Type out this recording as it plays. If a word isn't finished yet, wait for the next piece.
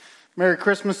Merry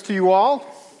Christmas to you all.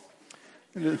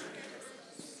 You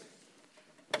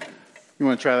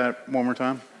want to try that one more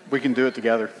time? We can do it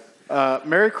together.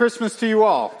 Merry Christmas to you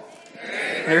all.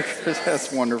 Merry Christmas.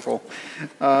 That's wonderful.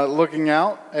 Looking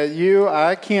out at you,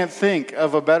 I can't think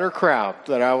of a better crowd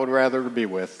that I would rather be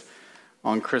with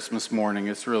on Christmas morning.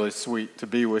 It's really sweet to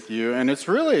be with you, and it's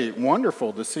really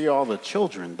wonderful to see all the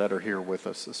children that are here with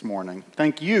us this morning.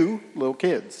 Thank you, little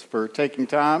kids, for taking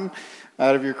time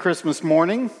out of your Christmas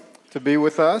morning to be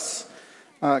with us.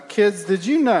 Kids, did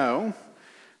you know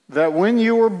that when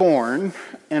you were born,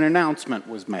 an announcement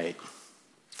was made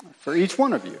for each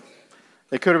one of you?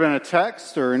 It could have been a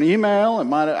text or an email. It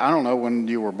might have, I don't know when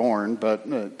you were born,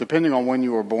 but depending on when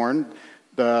you were born,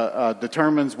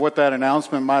 determines what that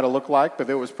announcement might have looked like. But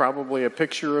it was probably a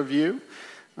picture of you,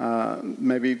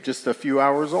 maybe just a few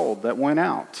hours old, that went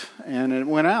out. And it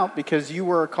went out because you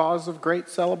were a cause of great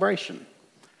celebration.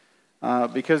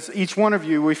 Because each one of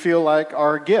you, we feel like,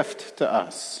 are a gift to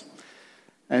us.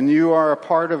 And you are a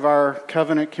part of our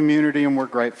covenant community, and we're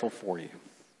grateful for you.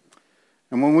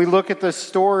 And when we look at this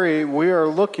story, we are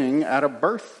looking at a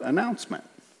birth announcement.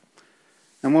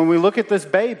 And when we look at this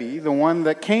baby, the one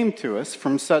that came to us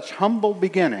from such humble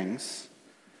beginnings,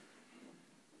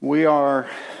 we are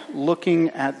looking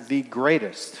at the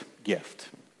greatest gift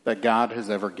that God has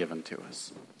ever given to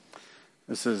us.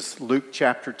 This is Luke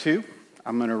chapter 2.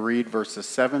 I'm going to read verses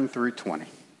 7 through 20.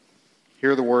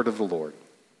 Hear the word of the Lord.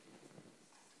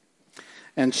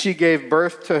 And she gave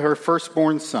birth to her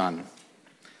firstborn son,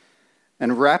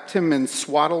 and wrapped him in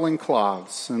swaddling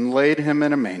cloths, and laid him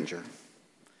in a manger,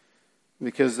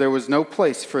 because there was no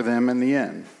place for them in the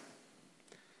inn.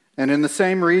 And in the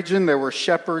same region there were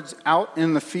shepherds out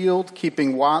in the field,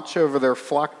 keeping watch over their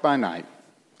flock by night.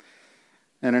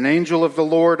 And an angel of the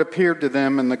Lord appeared to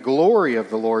them, and the glory of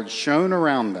the Lord shone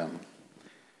around them.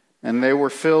 And they were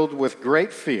filled with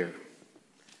great fear.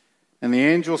 And the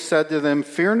angel said to them,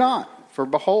 "Fear not, for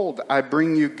behold, I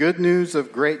bring you good news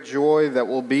of great joy that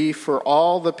will be for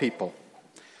all the people.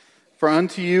 For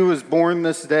unto you is born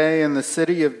this day in the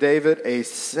city of David a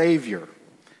Savior,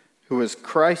 who is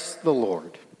Christ the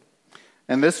Lord.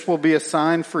 And this will be a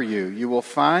sign for you. You will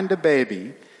find a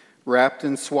baby wrapped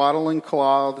in swaddling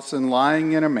cloths and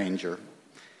lying in a manger."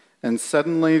 And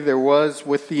suddenly there was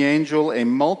with the angel a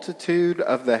multitude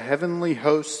of the heavenly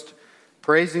host,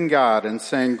 praising God and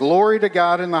saying, "Glory to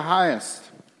God in the highest,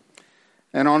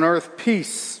 and on earth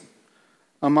peace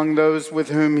among those with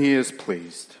whom he is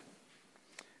pleased."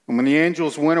 And when the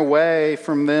angels went away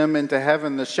from them into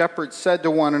heaven, the shepherds said to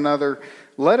one another,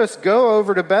 "Let us go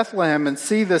over to Bethlehem and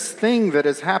see this thing that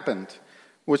has happened,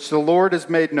 which the Lord has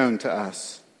made known to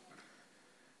us."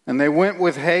 And they went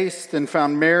with haste and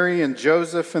found Mary and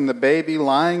Joseph and the baby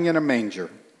lying in a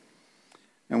manger.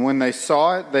 And when they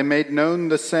saw it, they made known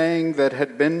the saying that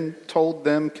had been told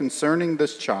them concerning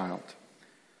this child.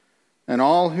 And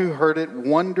all who heard it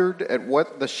wondered at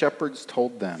what the shepherds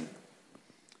told them.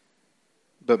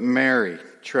 But Mary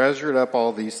treasured up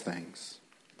all these things,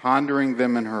 pondering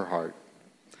them in her heart.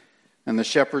 And the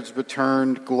shepherds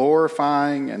returned,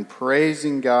 glorifying and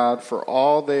praising God for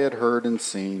all they had heard and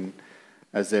seen,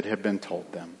 as it had been told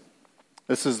them.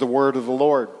 This is the word of the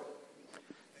Lord.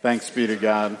 Thanks be to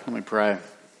God. Let me pray.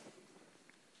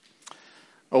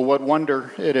 Oh, what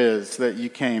wonder it is that you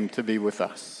came to be with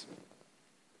us.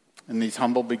 In these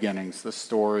humble beginnings, this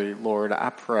story, Lord,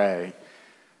 I pray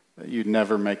that you'd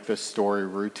never make this story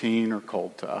routine or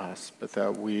cold to us, but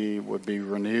that we would be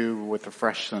renewed with a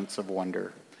fresh sense of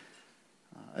wonder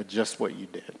at just what you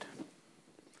did.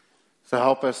 So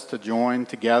help us to join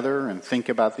together and think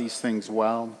about these things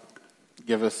well.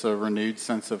 Give us a renewed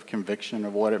sense of conviction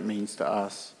of what it means to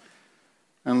us.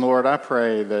 And Lord, I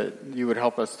pray that you would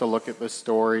help us to look at this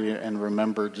story and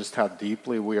remember just how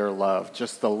deeply we are loved,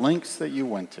 just the lengths that you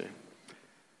went to,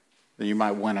 that you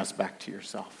might win us back to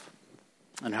yourself.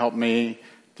 And help me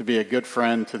to be a good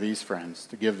friend to these friends,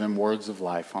 to give them words of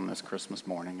life on this Christmas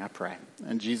morning, I pray.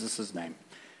 In Jesus' name,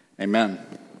 amen.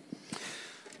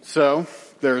 So,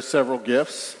 there are several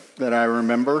gifts that I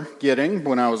remember getting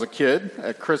when I was a kid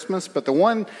at Christmas, but the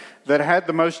one that had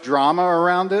the most drama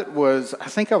around it was, I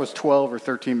think I was 12 or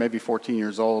 13, maybe 14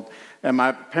 years old, and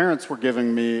my parents were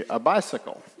giving me a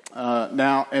bicycle.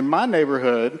 Now, in my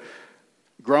neighborhood,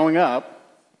 growing up,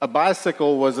 a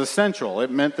bicycle was essential. It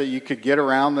meant that you could get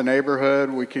around the neighborhood.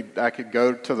 I could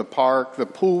go to the park. The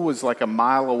pool was like a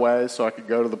mile away, so I could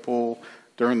go to the pool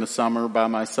during the summer by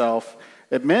myself.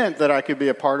 It meant that I could be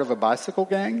a part of a bicycle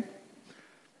gang.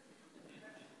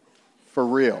 For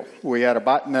real. We had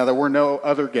now there were no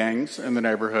other gangs in the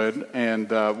neighborhood, and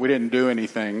we didn't do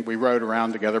anything. We rode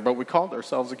around together, but we called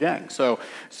ourselves a gang. So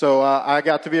I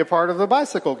got to be a part of the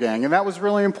bicycle gang, and that was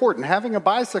really important. Having a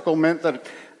bicycle meant that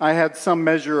I had some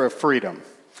measure of freedom,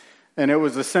 and it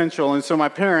was essential. And so my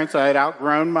parents, I had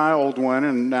outgrown my old one,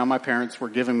 and now my parents were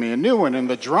giving me a new one. And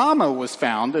the drama was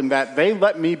found in that they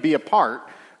let me be a part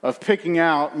of picking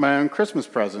out my own Christmas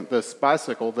present, this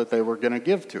bicycle that they were going to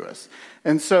give to us.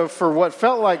 And so for what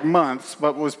felt like months,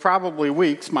 but was probably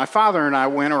weeks, my father and I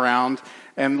went around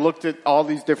and looked at all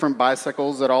these different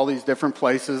bicycles at all these different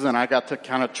places, and I got to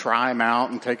kind of try them out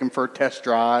and take them for a test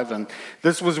drive. And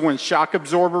this was when shock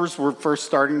absorbers were first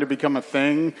starting to become a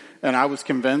thing, and I was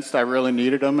convinced I really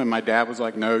needed them, and my dad was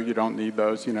like, no, you don't need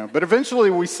those, But eventually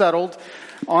we settled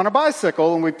on a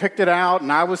bicycle, and we picked it out,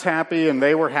 and I was happy, and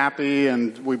they were happy,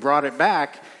 and we brought it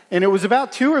back. And it was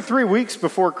about 2 or 3 weeks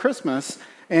before Christmas,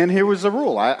 and here was the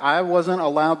rule. I wasn't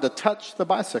allowed to touch the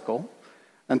bicycle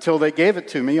until they gave it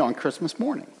to me on Christmas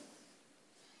morning.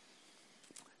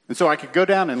 And so I could go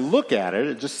down and look at it.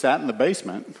 It just sat in the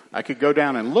basement. I could go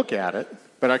down and look at it,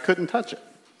 but I couldn't touch it.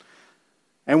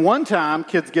 And one time,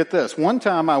 kids, get this. One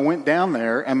time I went down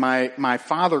there, and my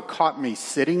father caught me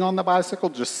sitting on the bicycle,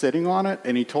 just sitting on it,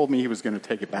 and he told me he was going to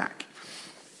take it back.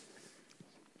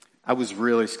 I was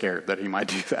really scared that he might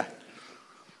do that.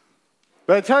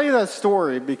 But I tell you that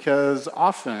story because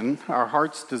often our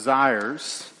heart's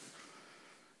desires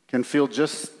can feel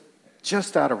just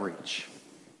out of reach.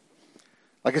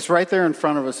 Like it's right there in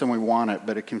front of us and we want it,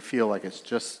 but it can feel like it's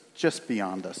just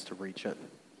beyond us to reach it.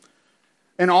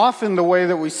 And often the way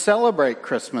that we celebrate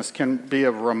Christmas can be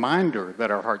a reminder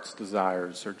that our heart's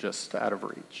desires are just out of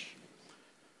reach.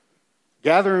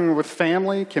 Gathering with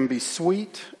family can be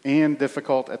sweet and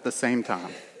difficult at the same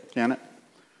time, can it?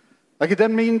 Like it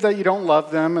doesn't mean that you don't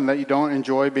love them and that you don't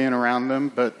enjoy being around them,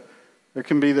 but there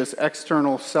can be this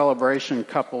external celebration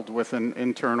coupled with an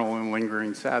internal and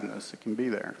lingering sadness. It can be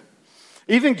there.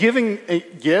 Even giving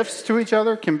gifts to each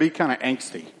other can be kind of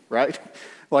angsty, right?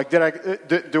 Like,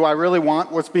 do I really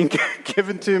want what's being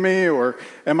given to me, or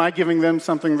am I giving them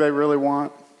something they really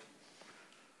want?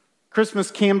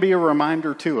 Christmas can be a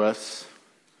reminder to us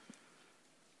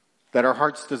that our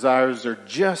heart's desires are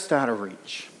just out of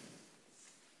reach.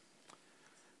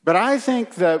 But I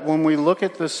think that when we look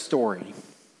at this story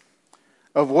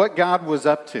of what God was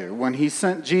up to when he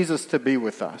sent Jesus to be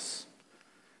with us,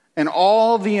 and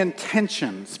all the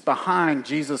intentions behind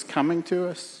Jesus coming to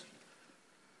us,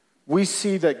 we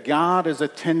see that God is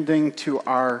attending to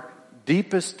our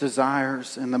deepest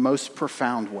desires in the most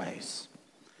profound ways.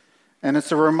 And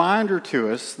it's a reminder to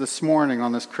us this morning,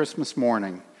 on this Christmas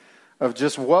morning, of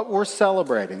just what we're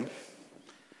celebrating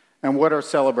and what our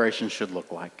celebration should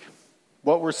look like.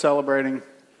 What we're celebrating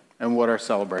and what our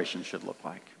celebration should look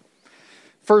like.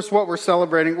 First, what we're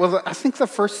celebrating, well, I think the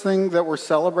first thing that we're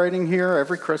celebrating here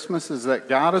every Christmas is that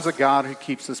God is a God who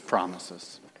keeps his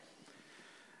promises.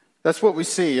 That's what we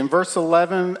see. In verse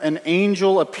 11, an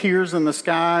angel appears in the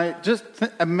sky. Just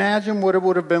imagine what it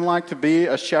would have been like to be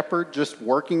a shepherd just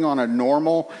working on a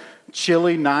normal,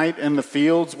 chilly night in the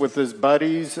fields with his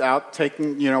buddies out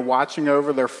watching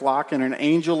over their flock, and an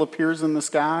angel appears in the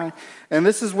sky. And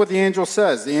this is what the angel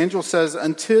says. The angel says,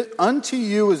 unto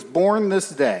you is born this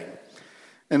day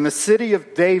in the city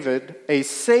of David a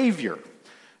Savior,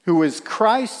 who is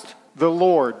Christ the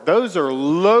Lord. Those are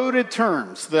loaded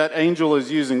terms that angel is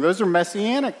using. Those are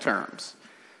messianic terms.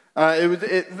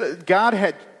 God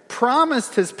had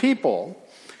promised his people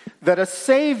that a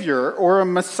Savior or a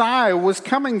Messiah was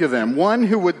coming to them, one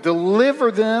who would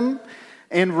deliver them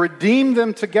and redeem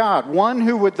them to God.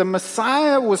 The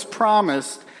Messiah was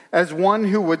promised as one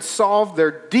who would solve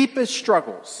their deepest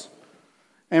struggles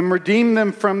and redeem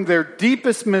them from their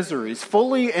deepest miseries,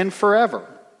 fully and forever.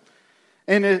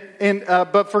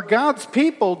 But for God's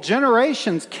people,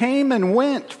 generations came and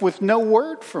went with no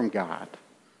word from God.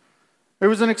 There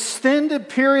was an extended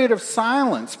period of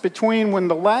silence between when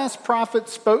the last prophet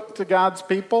spoke to God's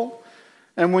people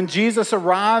and when Jesus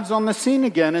arrives on the scene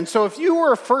again. And so if you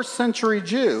were a first century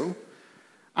Jew,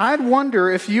 I'd wonder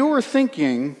if you were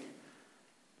thinking,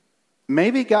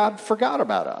 maybe God forgot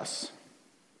about us.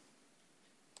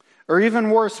 Or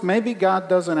even worse, maybe God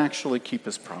doesn't actually keep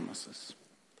his promises.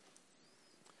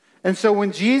 And so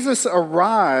when Jesus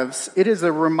arrives, it is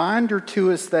a reminder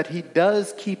to us that he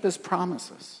does keep his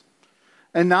promises.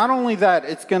 And not only that,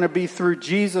 it's going to be through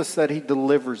Jesus that he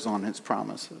delivers on his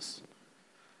promises.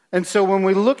 And so when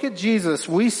we look at Jesus,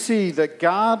 we see that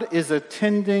God is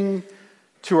attending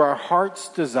to our heart's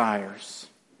desires.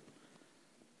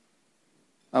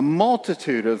 A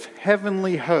multitude of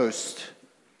heavenly hosts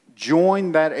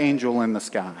joined that angel in the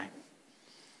sky.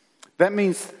 That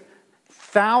means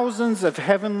thousands of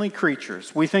heavenly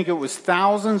creatures. We think it was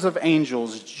thousands of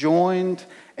angels joined,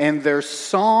 and their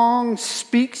song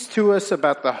speaks to us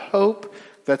about the hope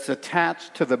that's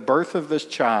attached to the birth of this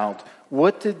child.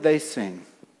 What did they sing?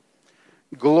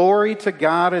 Glory to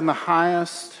God in the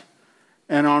highest,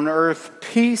 and on earth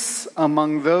peace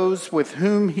among those with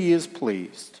whom he is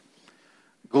pleased.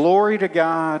 Glory to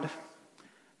God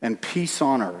and peace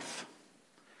on earth.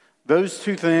 Those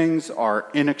two things are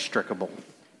inextricable.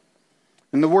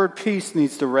 And the word peace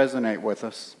needs to resonate with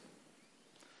us.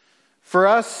 For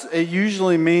us, it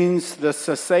usually means the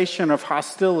cessation of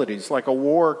hostilities, like a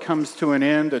war comes to an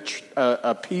end,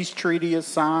 a peace treaty is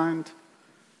signed,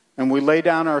 and we lay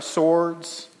down our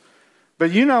swords.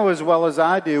 But you know as well as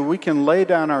I do, we can lay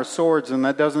down our swords, and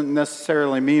that doesn't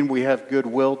necessarily mean we have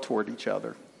goodwill toward each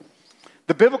other.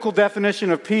 The biblical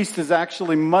definition of peace is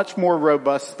actually much more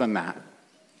robust than that.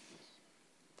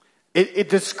 It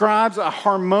describes a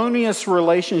harmonious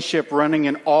relationship running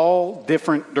in all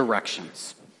different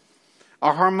directions.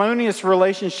 A harmonious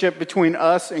relationship between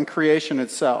us and creation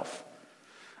itself.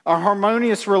 A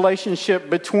harmonious relationship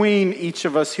between each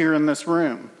of us here in this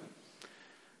room.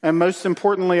 And most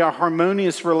importantly, a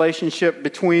harmonious relationship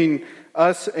between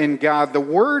us and God. The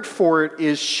word for it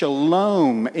is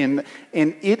shalom, and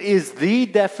it is the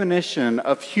definition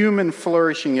of human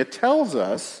flourishing. It tells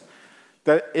us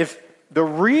that if the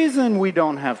reason we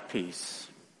don't have peace,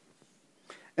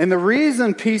 and the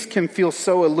reason peace can feel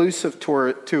so elusive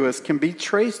to us, can be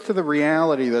traced to the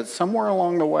reality that somewhere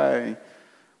along the way,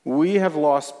 we have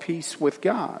lost peace with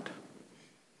God.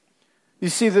 You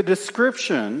see, the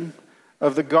description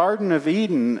of the Garden of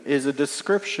Eden is a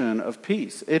description of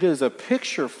peace. It is a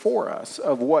picture for us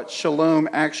of what shalom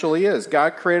actually is.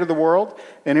 God created the world,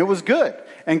 and it was good.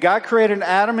 And God created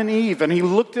Adam and Eve, and he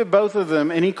looked at both of them,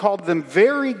 and he called them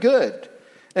very good.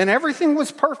 And everything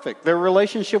was perfect. Their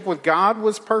relationship with God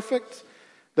was perfect.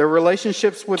 Their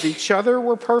relationships with each other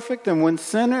were perfect. And when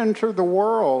sin entered the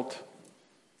world,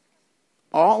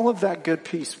 all of that good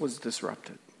peace was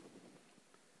disrupted.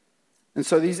 And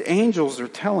so these angels are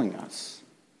telling us,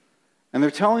 and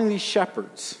they're telling these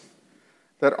shepherds,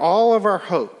 that all of our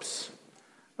hopes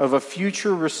of a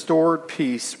future restored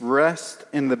peace rest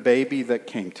in the baby that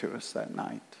came to us that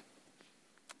night.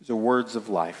 These are words of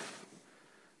life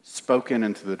spoken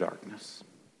into the darkness.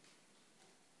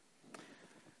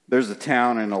 There's a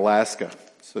town in Alaska.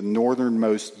 It's the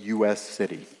northernmost U.S.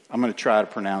 city. I'm going to try to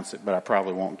pronounce it, but I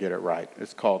probably won't get it right.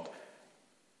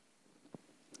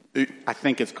 I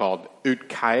think it's called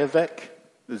Utqiagvik.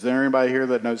 Is there anybody here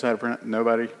that knows how to pronounce it?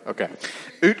 Nobody? Okay.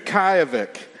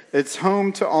 Utqiagvik. It's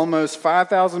home to almost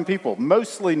 5,000 people,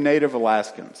 mostly Native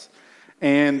Alaskans.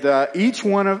 And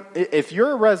if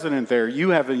you're a resident there, you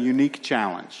have a unique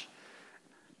challenge.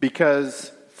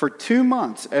 Because for 2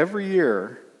 months every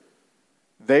year,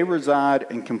 they reside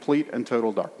in complete and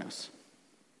total darkness.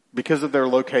 Because of their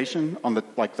location on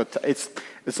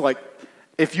it's like,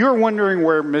 if you're wondering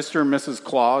where Mr. and Mrs.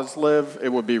 Claus live, it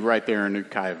would be right there in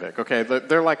Utqiagvik. Okay,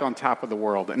 they're like on top of the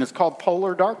world, and it's called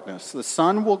polar darkness. The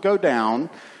sun will go down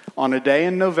on a day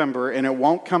in November, and it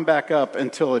won't come back up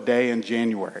until a day in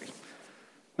January.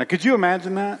 Now, could you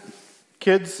imagine that?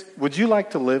 Kids, would you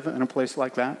like to live in a place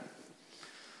like that?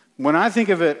 When I think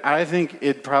of it, I think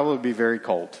it'd probably be very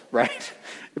cold, right?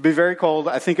 It'd be very cold.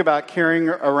 I think about carrying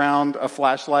around a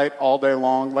flashlight all day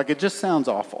long. Like, it just sounds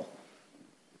awful.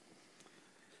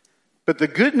 But the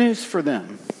good news for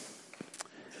them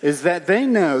is that they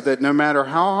know that no matter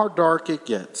how dark it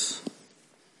gets,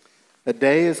 a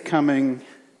day is coming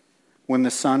when the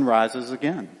sun rises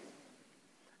again.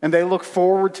 And they look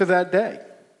forward to that day.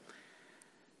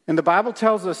 And the Bible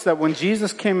tells us that when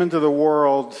Jesus came into the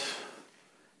world,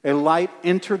 a light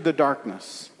entered the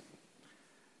darkness,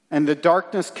 and the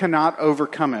darkness cannot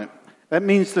overcome it. That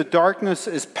means the darkness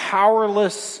is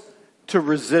powerless to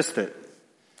resist it.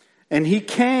 And he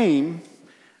came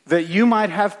that you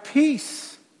might have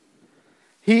peace.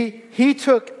 He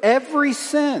took every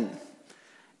sin,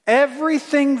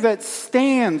 everything that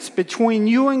stands between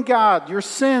you and God, your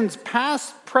sins,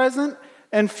 past, present,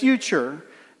 and future.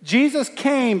 Jesus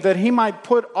came that he might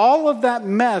put all of that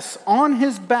mess on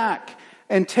his back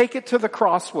and take it to the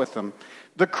cross with him.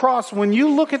 The cross, when you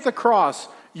look at the cross,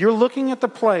 you're looking at the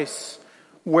place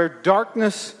where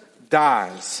darkness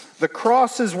dies. The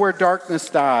cross is where darkness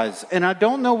dies. And I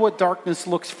don't know what darkness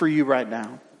looks for you right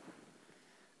now.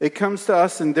 It comes to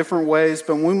us in different ways,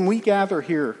 but when we gather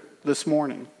here this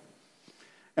morning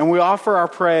and we offer our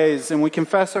praise and we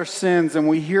confess our sins and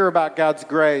we hear about God's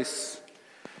grace,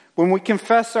 when we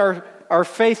confess our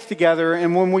faith together,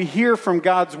 and when we hear from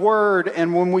God's word,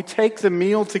 and when we take the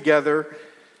meal together,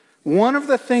 One of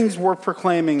the things we're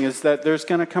proclaiming is that there's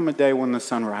going to come a day when the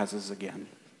sun rises again.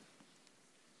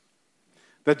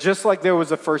 That just like there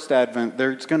was a first advent,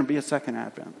 there's going to be a second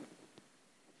advent.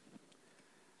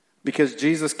 Because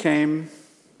Jesus came,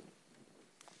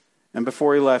 and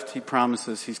before he left, he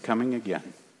promises he's coming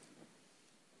again.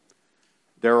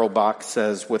 Darrell Bock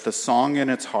says, with a song in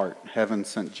its heart, heaven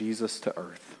sent Jesus to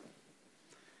earth.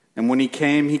 And when he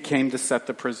came to set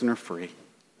the prisoner free.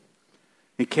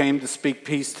 He came to speak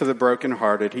peace to the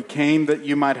brokenhearted. He came that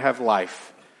you might have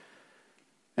life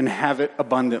and have it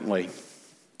abundantly.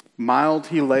 Mild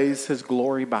he lays his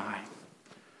glory by.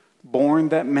 Born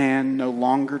that man no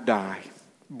longer die.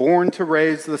 Born to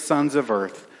raise the sons of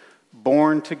earth.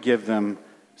 Born to give them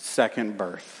second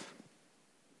birth.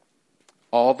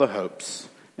 All the hopes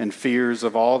and fears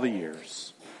of all the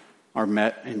years are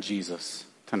met in Jesus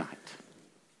tonight.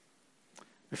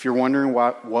 If you're wondering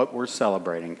what we're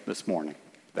celebrating this morning,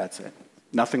 that's it.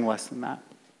 Nothing less than that.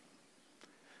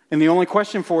 And the only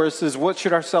question for us is, what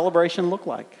should our celebration look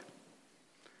like?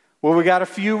 Well, we got a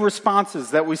few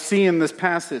responses that we see in this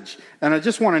passage, and I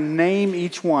just want to name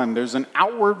each one. There's an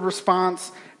outward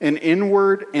response, an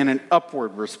inward, and an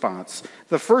upward response.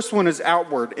 The first one is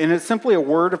outward, and it's simply a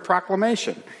word of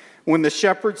proclamation. When the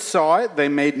shepherds saw it, they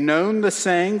made known the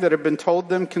saying that had been told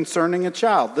them concerning a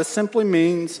child. This simply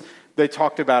means they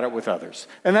talked about it with others.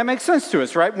 And that makes sense to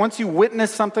us, right? Once you witness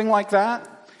something like that,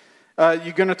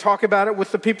 you're going to talk about it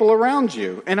with the people around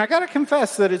you. And I got to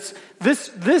confess that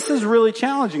this is really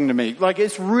challenging to me. Like,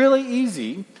 it's really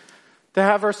easy to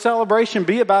have our celebration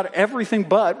be about everything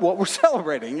but what we're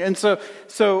celebrating. And so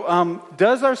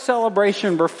does our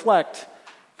celebration reflect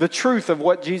the truth of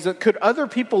what Jesus... Could other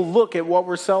people look at what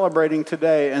we're celebrating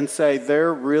today and say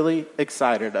they're really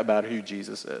excited about who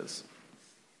Jesus is?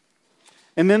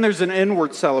 And then there's an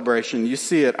inward celebration. You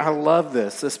see it. I love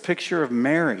this picture of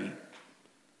Mary.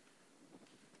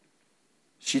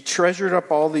 She treasured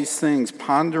up all these things,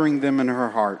 pondering them in her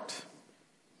heart.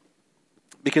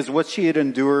 Because what she had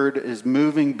endured is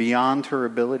moving beyond her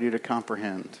ability to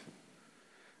comprehend.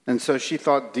 And so she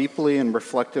thought deeply and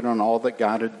reflected on all that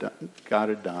God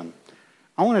had done.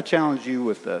 I want to challenge you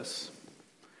with this.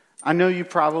 I know you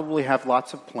probably have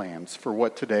lots of plans for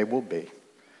what today will be.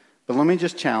 But let me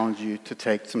just challenge you to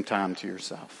take some time to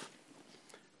yourself.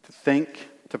 To think,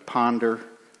 to ponder,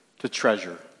 to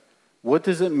treasure. What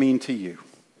does it mean to you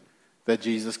that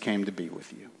Jesus came to be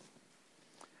with you?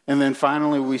 And then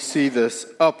finally, we see this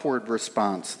upward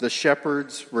response. The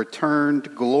shepherds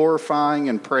returned, glorifying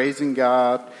and praising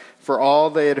God for all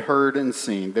they had heard and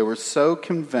seen. They were so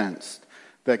convinced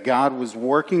that God was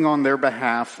working on their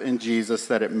behalf in Jesus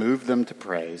that it moved them to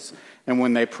praise. And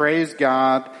when they praised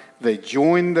God, they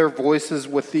joined their voices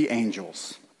with the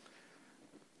angels.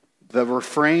 The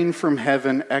refrain from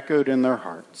heaven echoed in their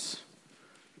hearts.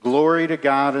 Glory to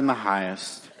God in the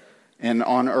highest, and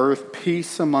on earth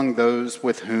peace among those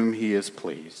with whom he is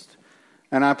pleased.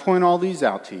 And I point all these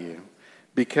out to you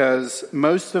because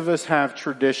most of us have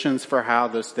traditions for how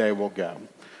this day will go.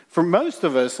 For most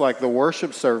of us, like, the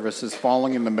worship service is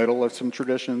falling in the middle of some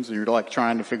traditions, and you're like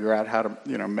trying to figure out how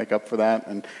to, make up for that.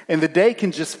 And the day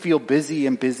can just feel busy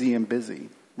and busy and busy,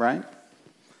 right?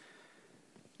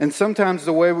 And sometimes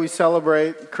the way we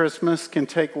celebrate Christmas can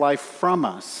take life from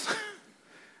us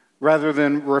rather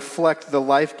than reflect the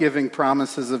life-giving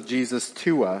promises of Jesus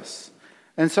to us.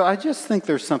 And so I just think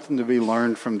there's something to be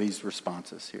learned from these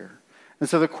responses here. And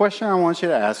so the question I want you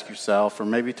to ask yourself, or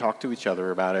maybe talk to each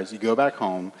other about as you go back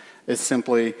home, is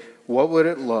simply, what would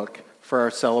it look for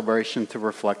our celebration to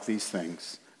reflect these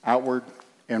things? Outward,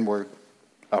 inward,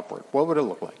 upward. What would it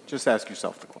look like? Just ask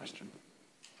yourself the question.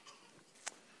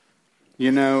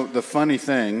 The funny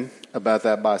thing about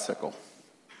that bicycle,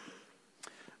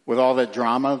 with all that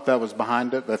drama that was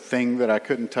behind it, the thing that I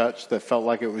couldn't touch that felt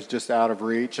like it was just out of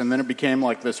reach, and then it became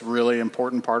like this really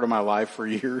important part of my life for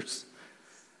years.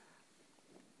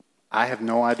 I have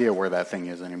no idea where that thing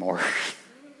is anymore.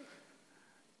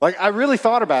 I really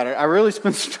thought about it. I really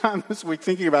spent some time this week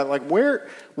thinking about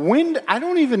I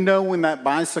don't even know when that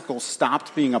bicycle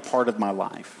stopped being a part of my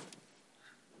life.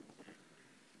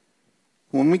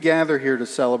 When we gather here to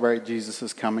celebrate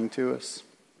Jesus' coming to us,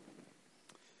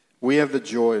 we have the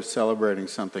joy of celebrating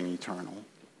something eternal,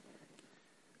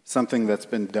 something that's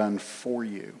been done for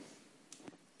you.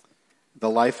 The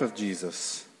life of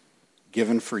Jesus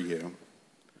given for you,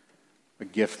 a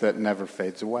gift that never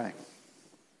fades away.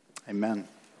 Amen.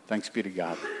 Thanks be to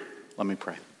God. Let me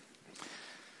pray.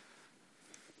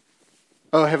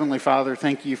 Oh, Heavenly Father,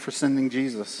 thank you for sending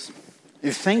Jesus.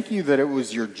 Thank you that it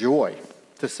was your joy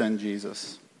to send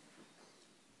Jesus.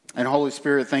 And Holy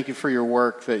Spirit, thank you for your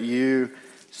work, that you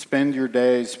spend your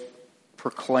days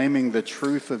proclaiming the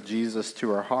truth of Jesus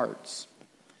to our hearts.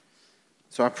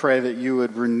 So I pray that you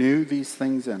would renew these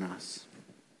things in us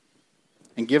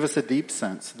and give us a deep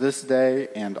sense this day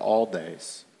and all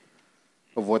days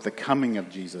of what the coming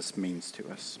of Jesus means to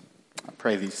us. I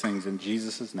pray these things in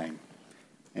Jesus' name.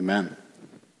 Amen.